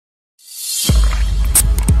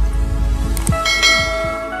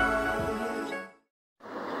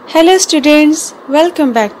Hello students,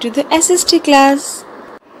 welcome back to the SST class.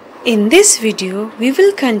 In this video, we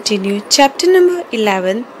will continue chapter number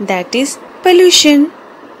 11, that is pollution.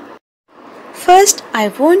 First, I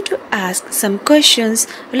want to ask some questions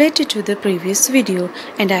related to the previous video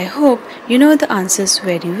and I hope you know the answers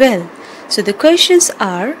very well. So the questions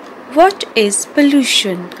are, what is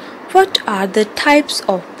pollution? What are the types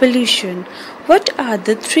of pollution? What are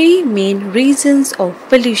the three main reasons of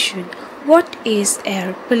pollution? What is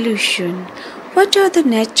air pollution? What are the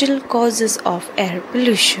natural causes of air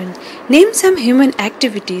pollution? Name some human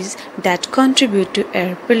activities that contribute to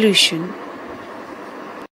air pollution.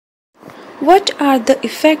 What are the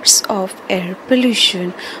effects of air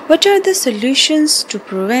pollution? What are the solutions to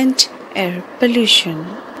prevent air pollution?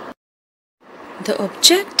 The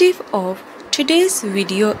objective of today's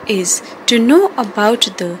video is to know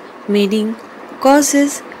about the meaning,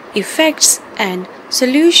 causes, effects and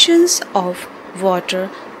solutions of water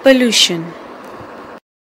pollution.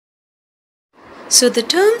 So the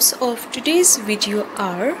terms of today's video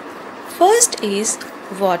are, first is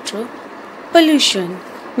water pollution,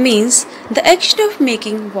 means the action of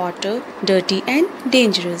making water dirty and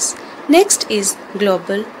dangerous. Next is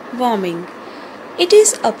global warming. It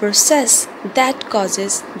is a process that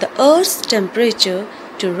causes the earth's temperature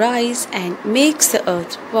to rise and makes the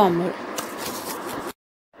earth warmer.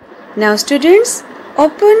 Now students,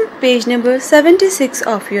 open page number 76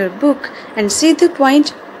 of your book and see the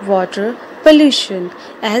point water pollution.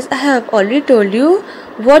 As I have already told you,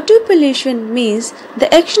 water pollution means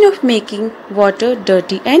the action of making water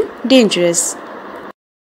dirty and dangerous.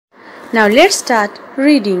 Now let's start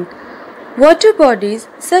reading. Water bodies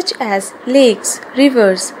such as lakes,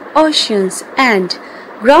 rivers, oceans and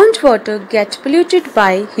groundwater get polluted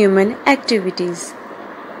by human activities.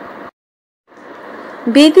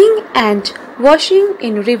 Bathing and washing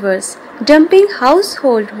in rivers, dumping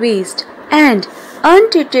household waste and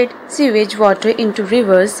untreated sewage water into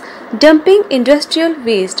rivers, dumping industrial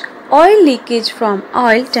waste, oil leakage from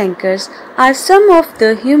oil tankers are some of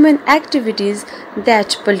the human activities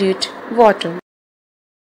that pollute water.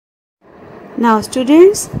 Now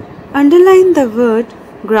students, underline the word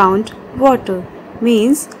groundwater,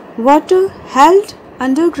 means water held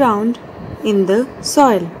underground in the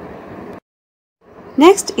soil.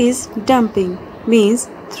 Next is dumping, means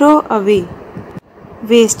throw away.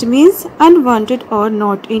 Waste means unwanted or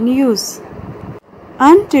not in use.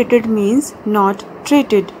 Untreated means not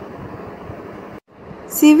treated.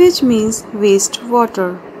 Sewage means waste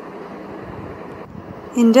water.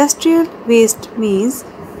 Industrial waste means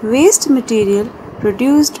waste material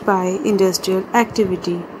produced by industrial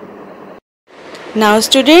activity. Now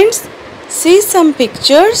students, see some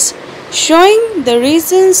pictures showing the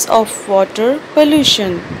reasons of water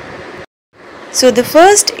pollution. So the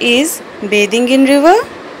first is bathing in river.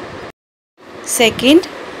 Second,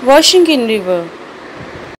 washing in river.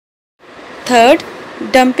 Third,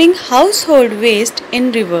 dumping household waste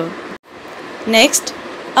in river. Next,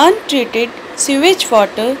 untreated sewage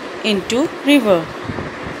water into river.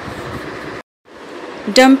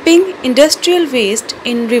 Dumping industrial waste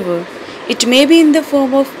in river. It may be in the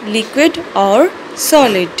form of liquid or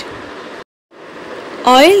solid.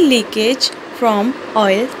 Oil leakage from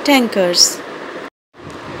oil tankers.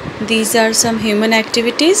 These are some human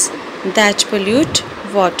activities that pollute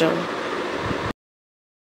water.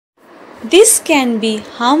 This can be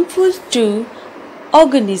harmful to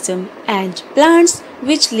organisms and plants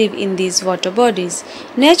which live in these water bodies.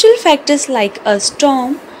 Natural factors like a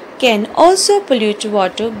storm can also pollute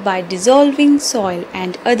water by dissolving soil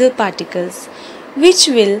and other particles, which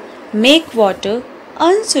will make water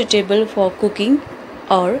unsuitable for cooking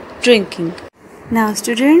or drinking. Now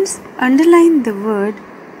students, underline the word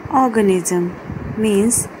organism,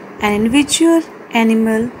 means an individual,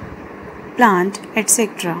 animal, plant,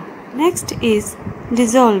 etc. Next is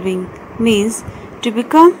dissolving, means to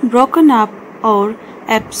become broken up or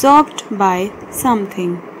absorbed by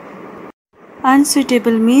something.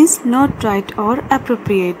 Unsuitable means not right or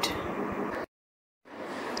appropriate.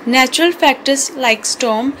 Natural factors like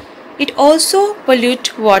storm, it also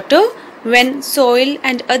pollute water when soil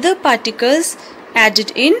and other particles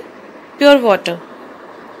added in pure water.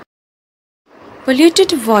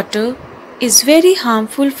 Polluted water is very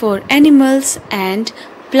harmful for animals and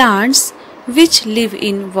plants which live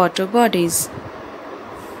in water bodies.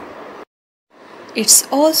 It's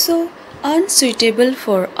also unsuitable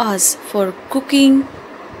for us for cooking,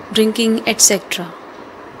 drinking, etc.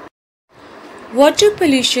 Water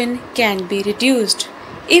pollution can be reduced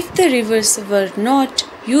if the rivers were not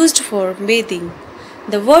used for bathing.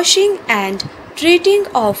 The washing and treating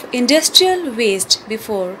of industrial waste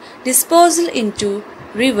before disposal into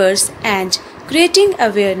rivers and creating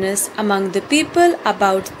awareness among the people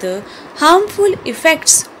about the harmful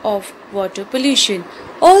effects of water pollution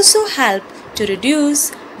also help to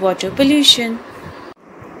reduce water pollution.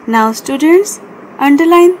 Now students,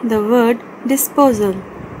 underline the word disposal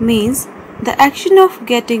means the action of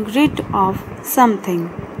getting rid of something.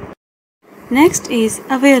 Next is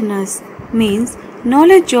awareness means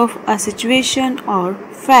knowledge of a situation or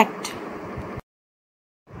fact.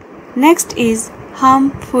 Next is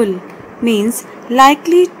harmful means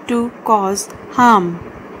likely to cause harm.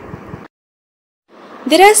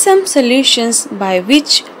 There are some solutions by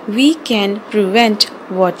which we can prevent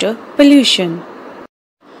water pollution.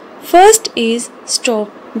 First is stop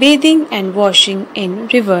bathing and washing in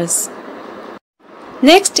rivers.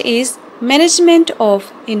 Next is management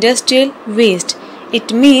of industrial waste.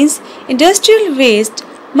 It means industrial waste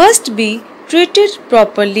must be treated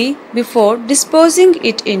properly before disposing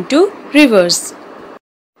it into rivers.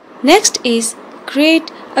 Next is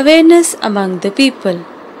create awareness among the people.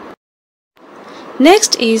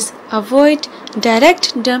 Next is avoid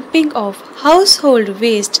direct dumping of household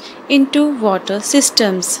waste into water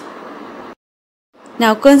systems.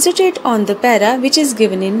 Now concentrate on the para which is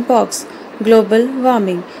given in box. Global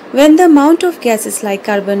warming. When the amount of gases like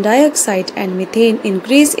carbon dioxide and methane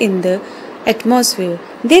increase in the atmosphere,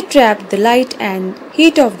 they trap the light and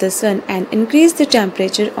heat of the sun and increase the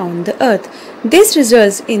temperature on the earth. This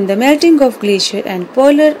results in the melting of glacier and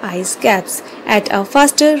polar ice caps at a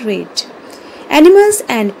faster rate. Animals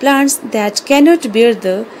and plants that cannot bear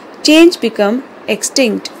the change become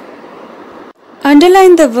extinct.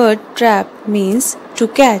 Underline the word trap means to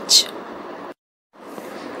catch.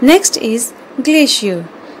 Next is glacier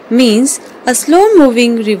means a slow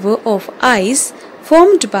moving river of ice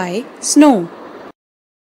formed by snow.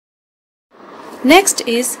 Next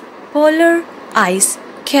is polar ice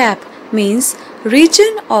cap means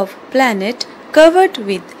region of planet covered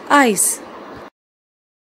with ice.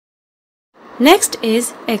 Next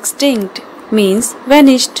is extinct means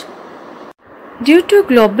vanished. Due to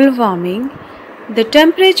global warming, the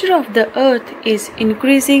temperature of the earth is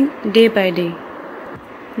increasing day by day.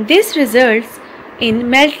 This results in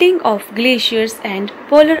melting of glaciers and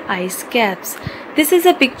polar ice caps. This is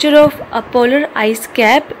a picture of a polar ice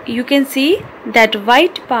cap. You can see that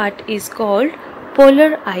white part is called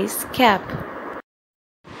polar ice cap.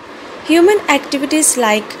 Human activities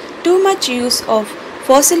like too much use of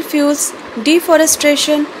fossil fuels,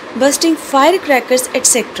 deforestation, bursting firecrackers,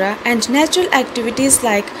 etc., and natural activities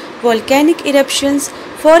like volcanic eruptions,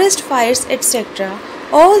 forest fires, etc.,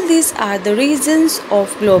 all these are the reasons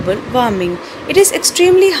of global warming. It is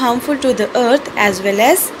extremely harmful to the earth as well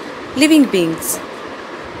as living beings.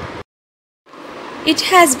 It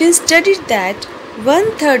has been studied that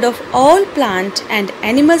 1/3 of all plant and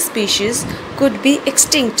animal species could be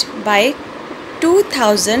extinct by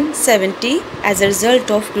 2070 as a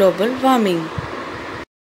result of global warming.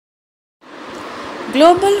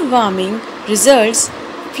 Global warming results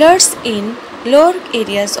floods in lower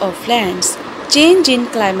areas of lands, change in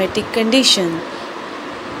climatic condition,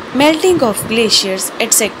 melting of glaciers,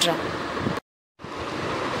 etc.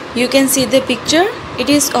 You can see the picture. It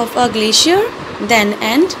is of a glacier then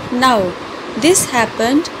and now. This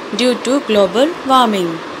happened due to global warming.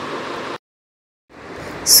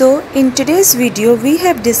 So in today's video we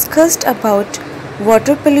have discussed about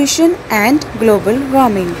water pollution and global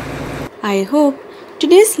warming. I hope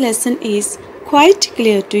today's lesson is quite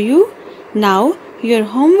clear to you. Now your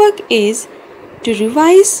homework is to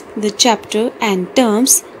revise the chapter and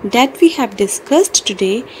terms that we have discussed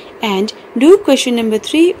today and do question number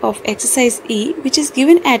 3 of exercise E, which is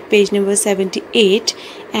given at page number 78,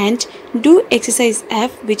 and do exercise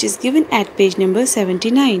F, which is given at page number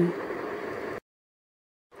 79.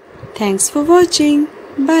 Thanks for watching.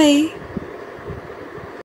 Bye.